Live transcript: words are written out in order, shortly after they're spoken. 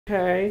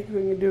Okay,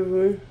 we can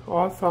do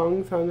all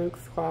songs on the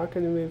clock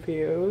and the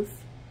reviews.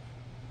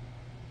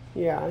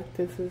 Yeah,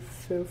 this is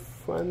the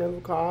front of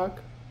the clock,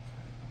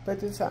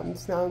 but this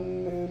sounds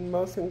in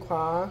motion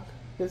clock.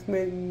 This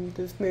made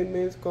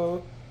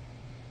musical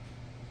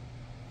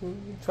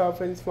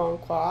Travian small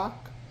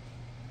clock.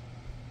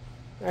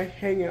 I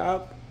hang it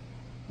up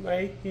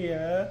right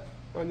here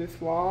on this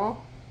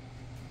wall.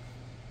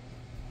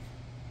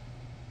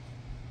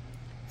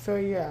 So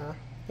yeah,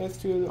 let's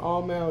do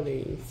all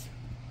melodies.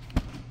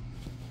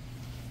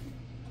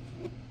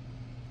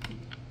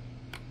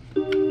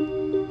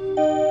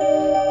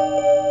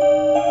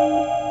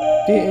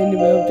 The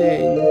individual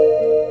thing.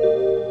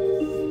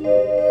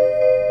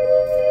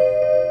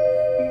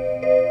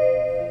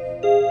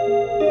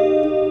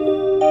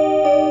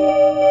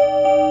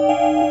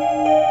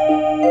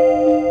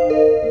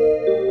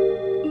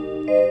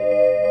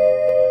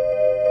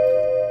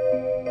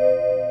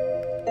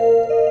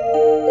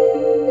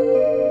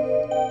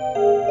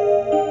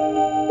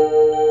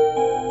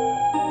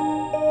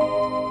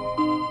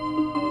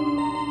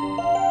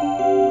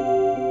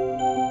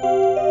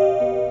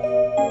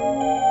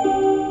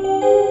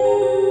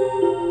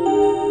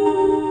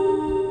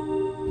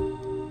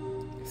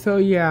 So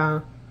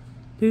yeah,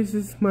 this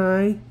is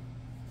my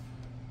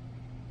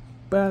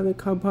button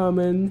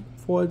compartment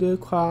for the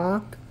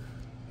clock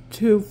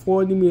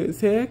for the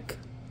music.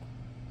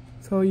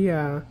 So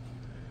yeah,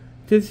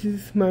 this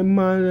is my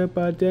monitor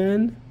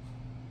button,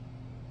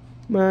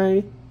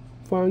 my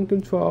phone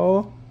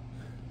control,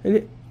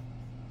 and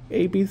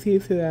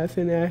ABC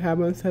selection. I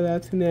have on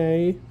selection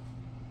A,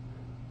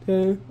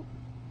 the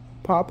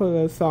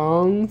popular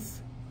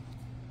songs.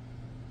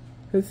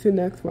 Let's do the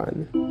next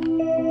one.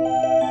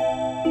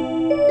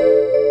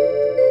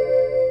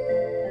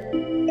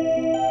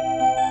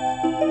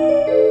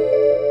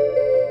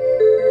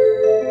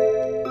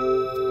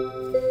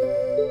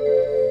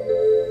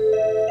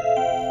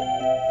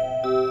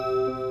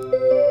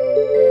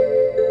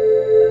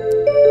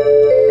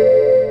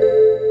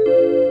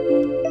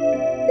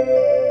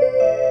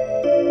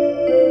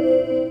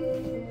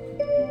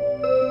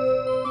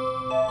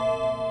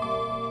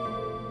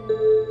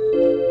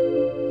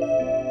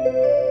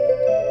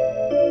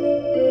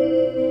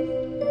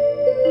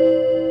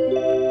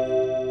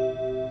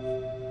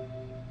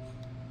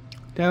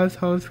 That was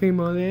how 3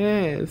 more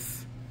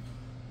is.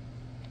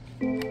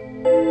 You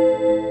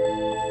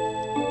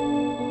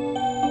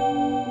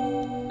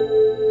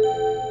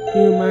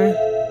might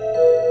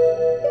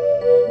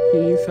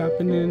ease up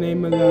in the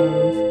name of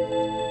love.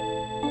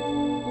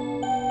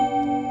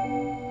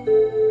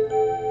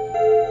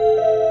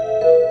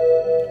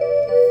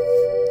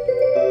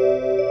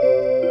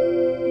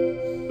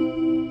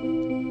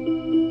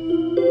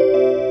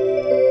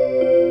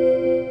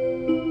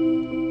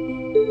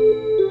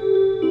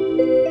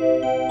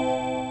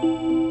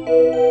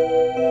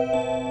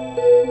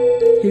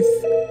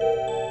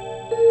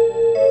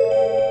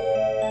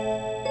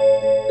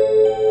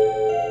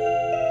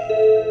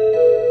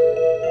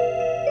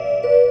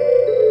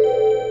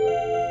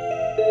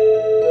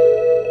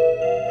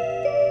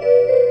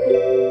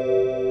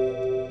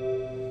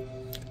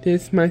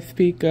 This is my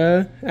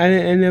speaker. At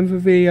the end of the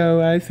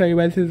video, I'll show you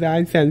what the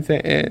design sensor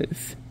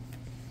is.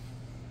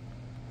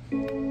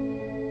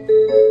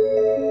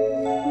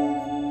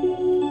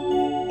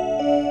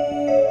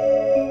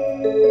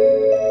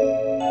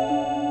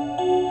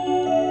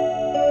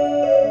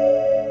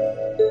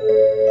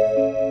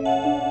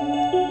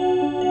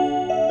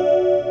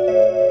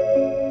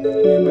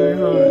 In my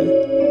heart.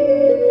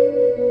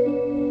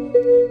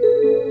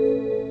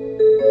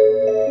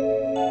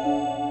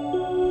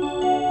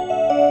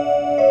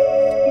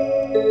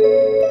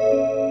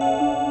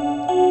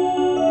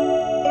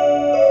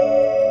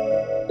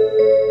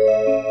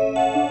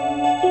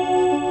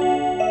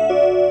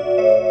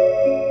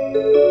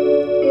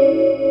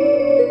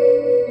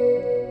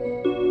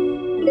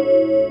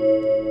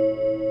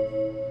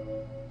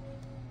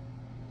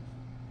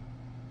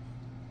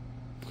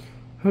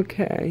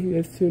 Okay,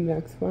 let's do the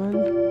next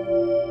one.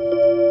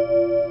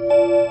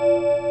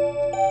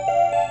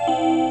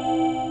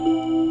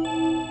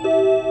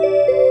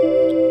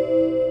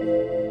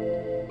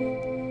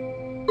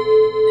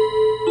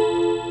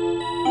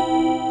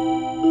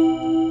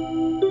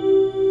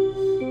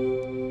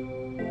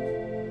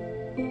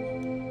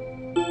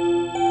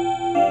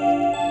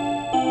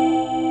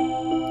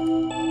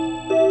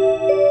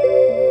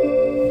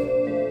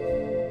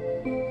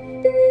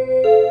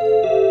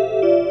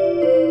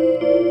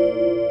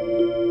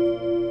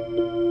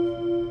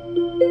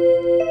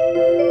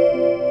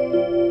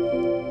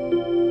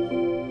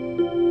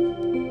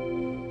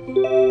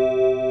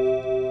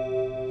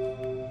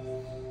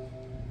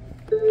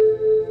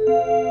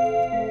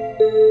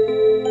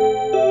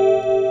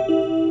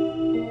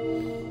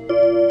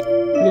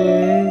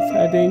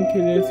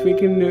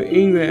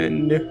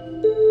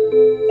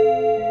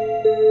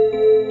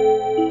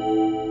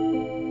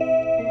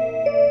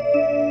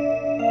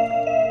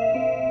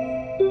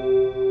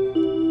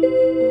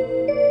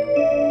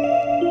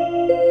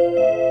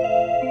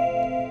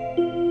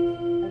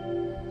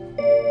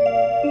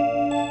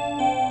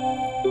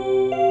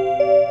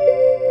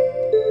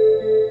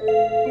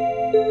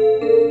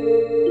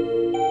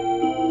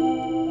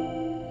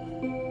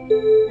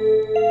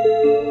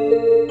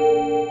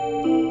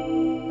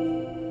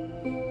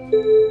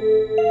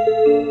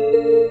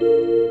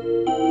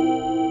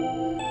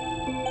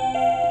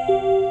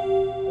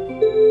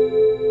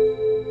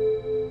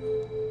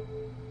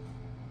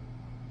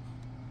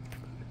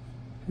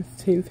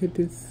 change it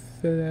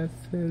to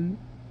lesson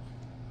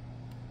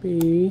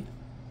B.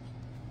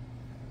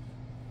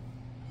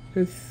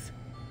 Let's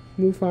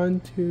move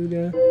on to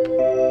the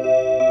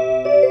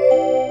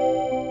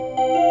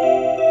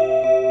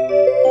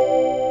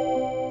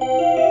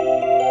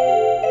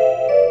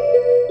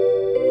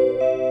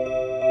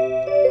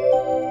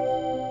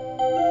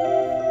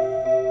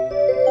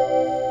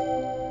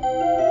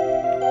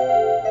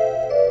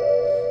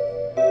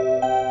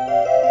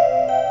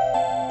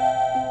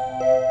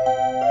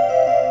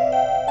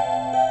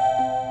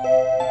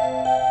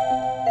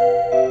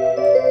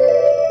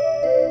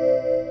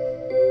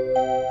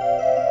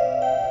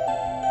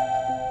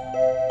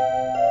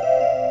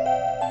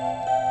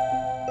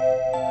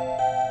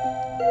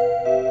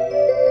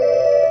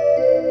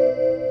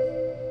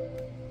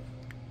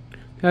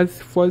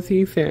that's 4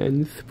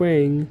 seasons,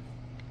 spring,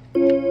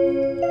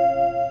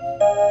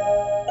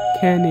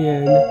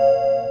 Kanon,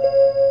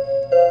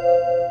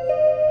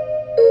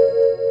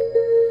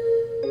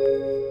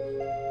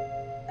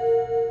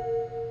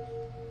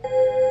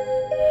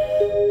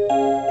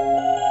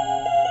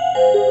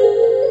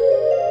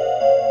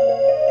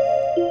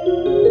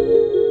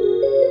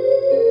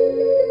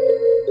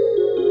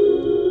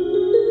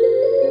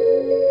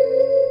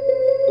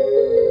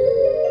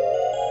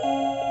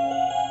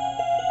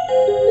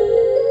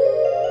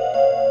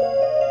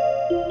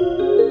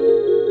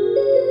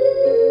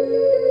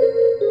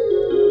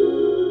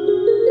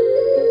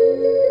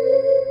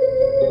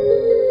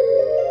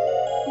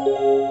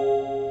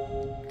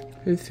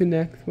 is the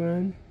next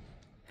one.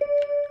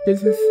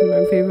 This is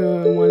my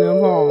favorite one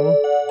of all.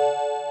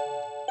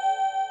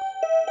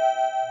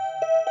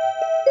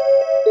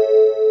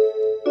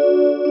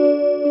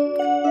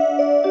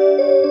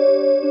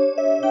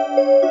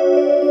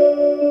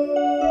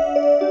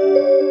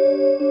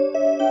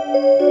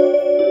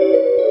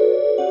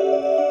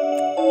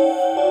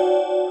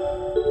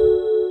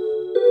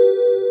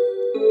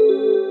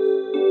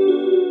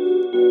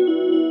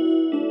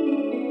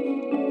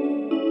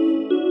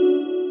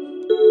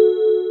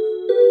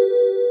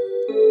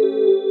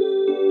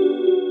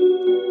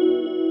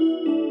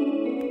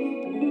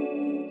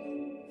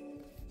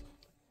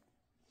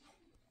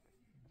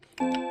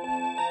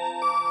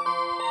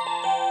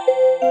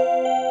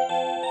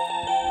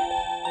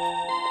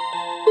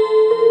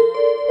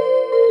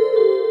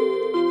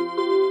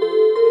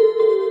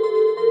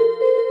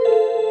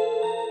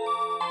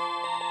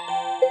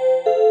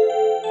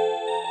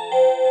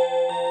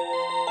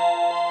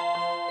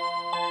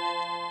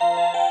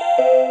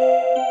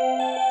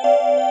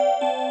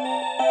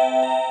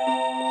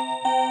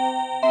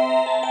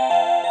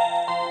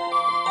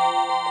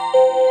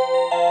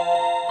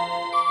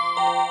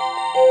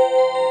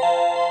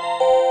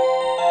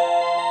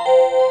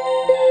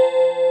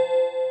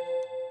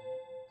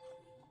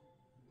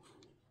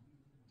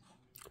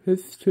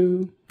 Let's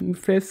do the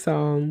first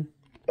song.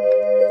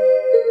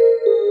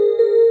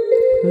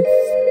 Let's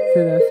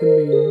say that's a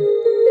B.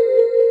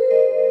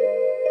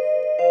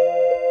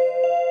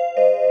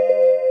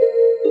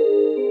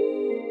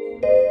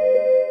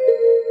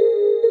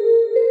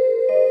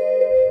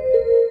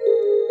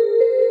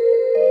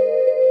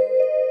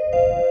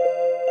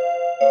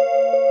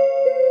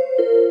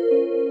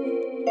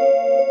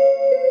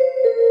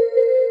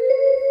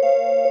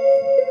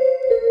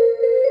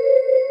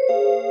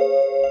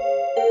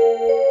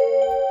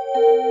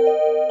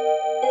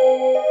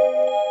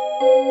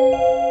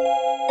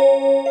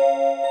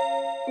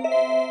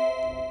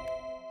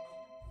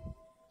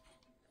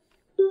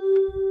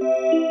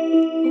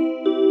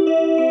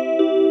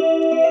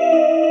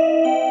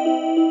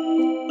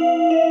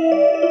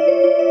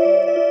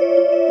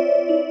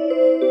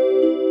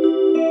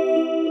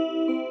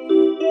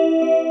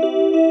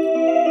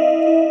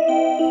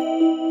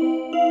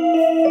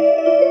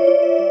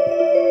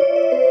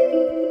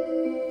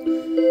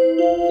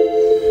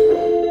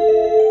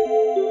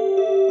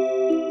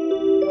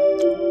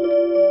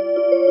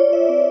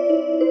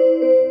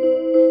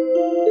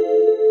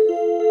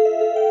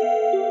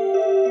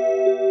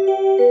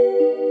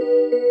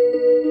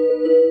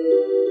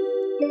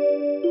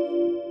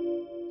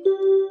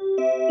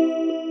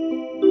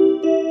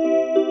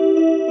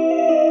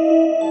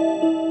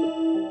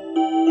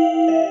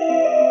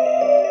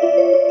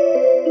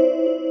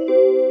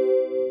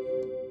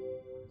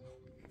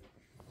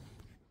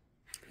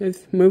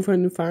 Let's move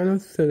on to the final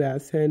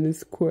lesson.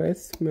 It's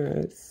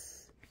Christmas.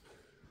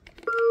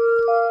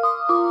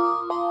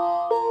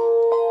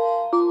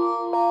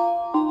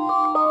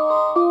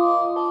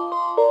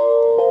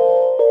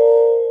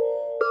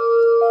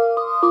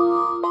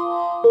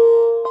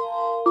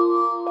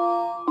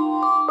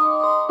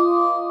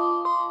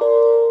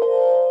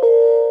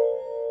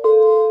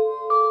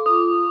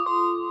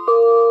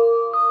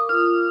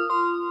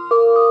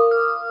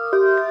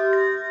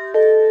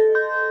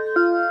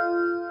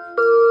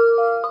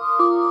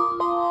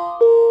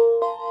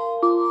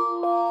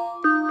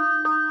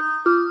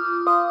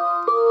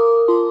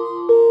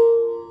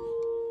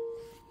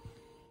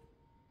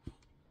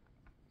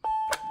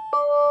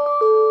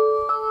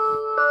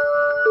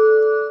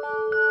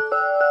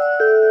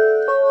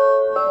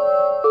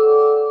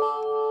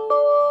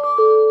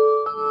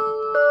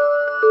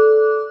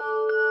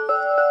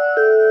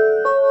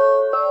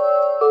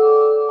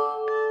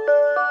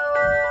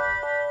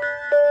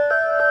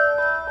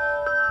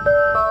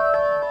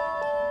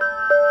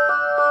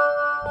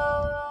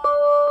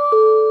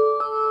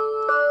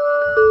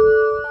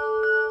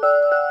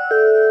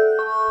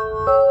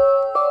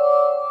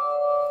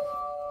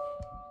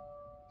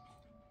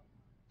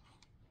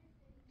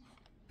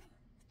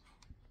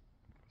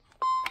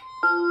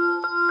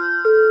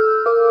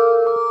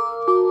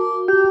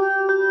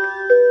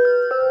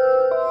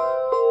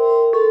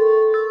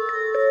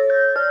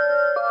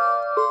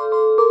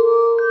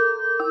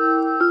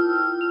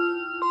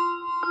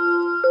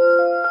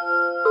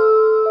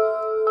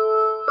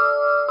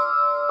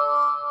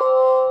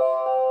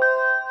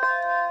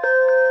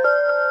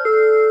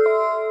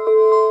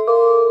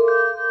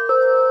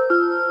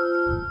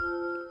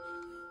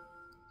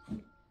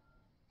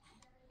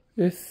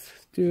 let's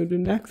do the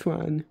next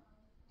one.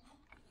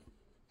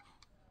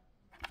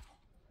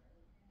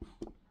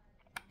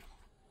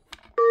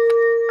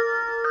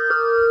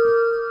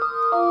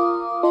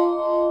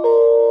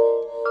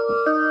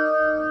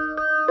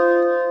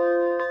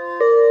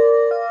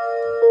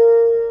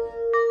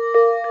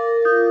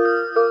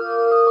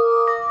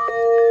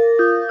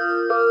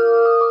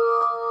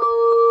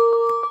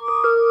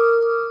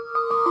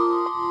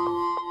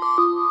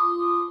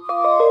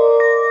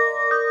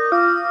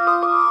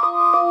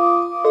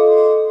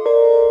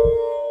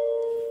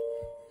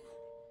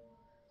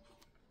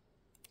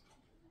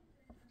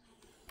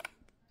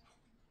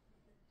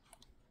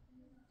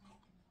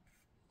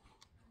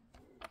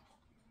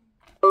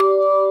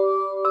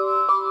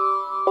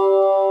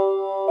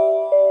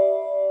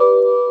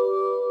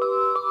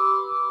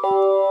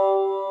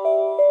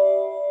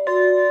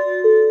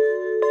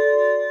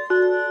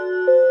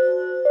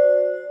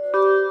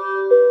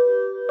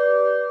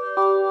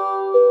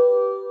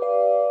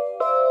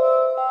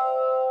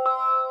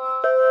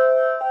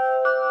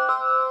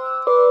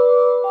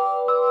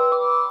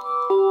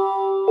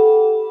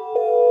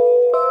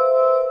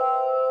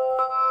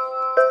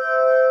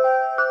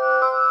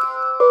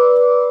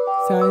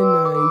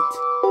 Night.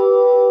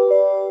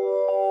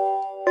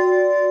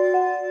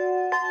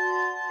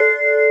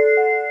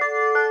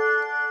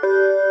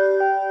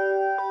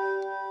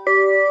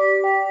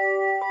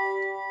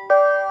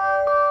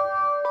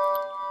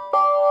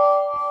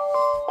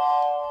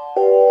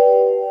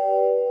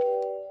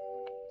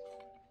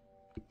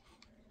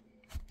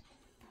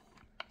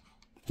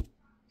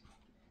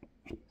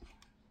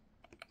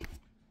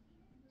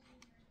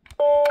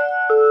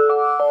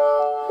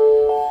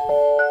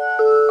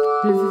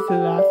 This is the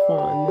last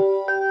one.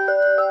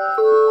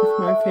 It's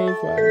my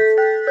favorite.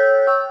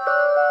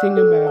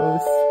 Jingle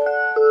Bells.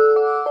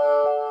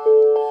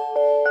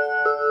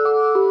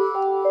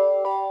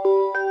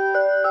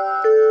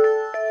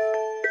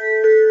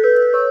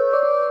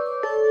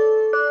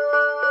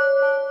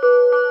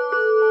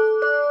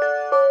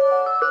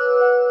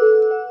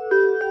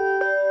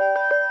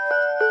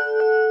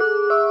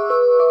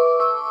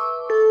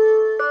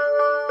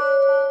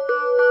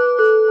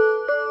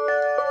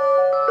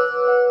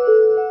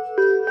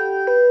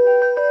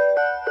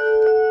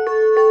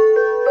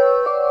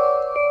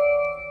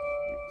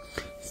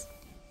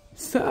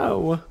 So,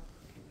 what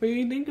do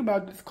you think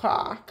about this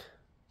clock?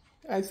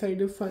 I say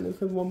the front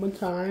of it one more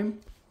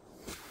time.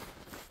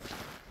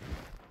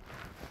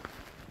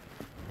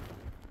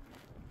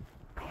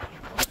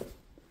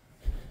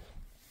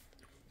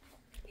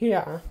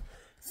 Yeah,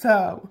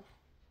 so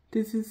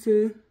this is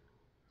the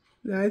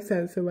light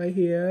sensor right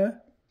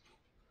here.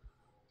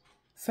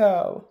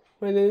 So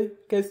when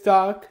it gets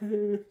dark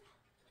in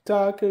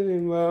the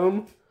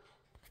room,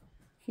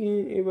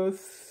 it will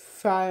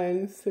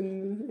silence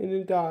in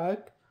the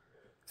dark.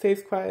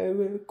 Stays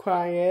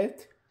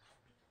quiet.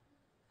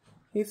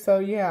 So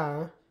yeah,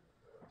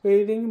 what do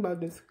you think about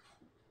this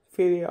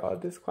video or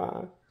this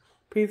clock?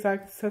 Please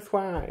like and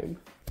subscribe.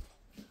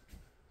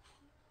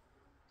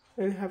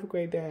 And have a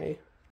great day.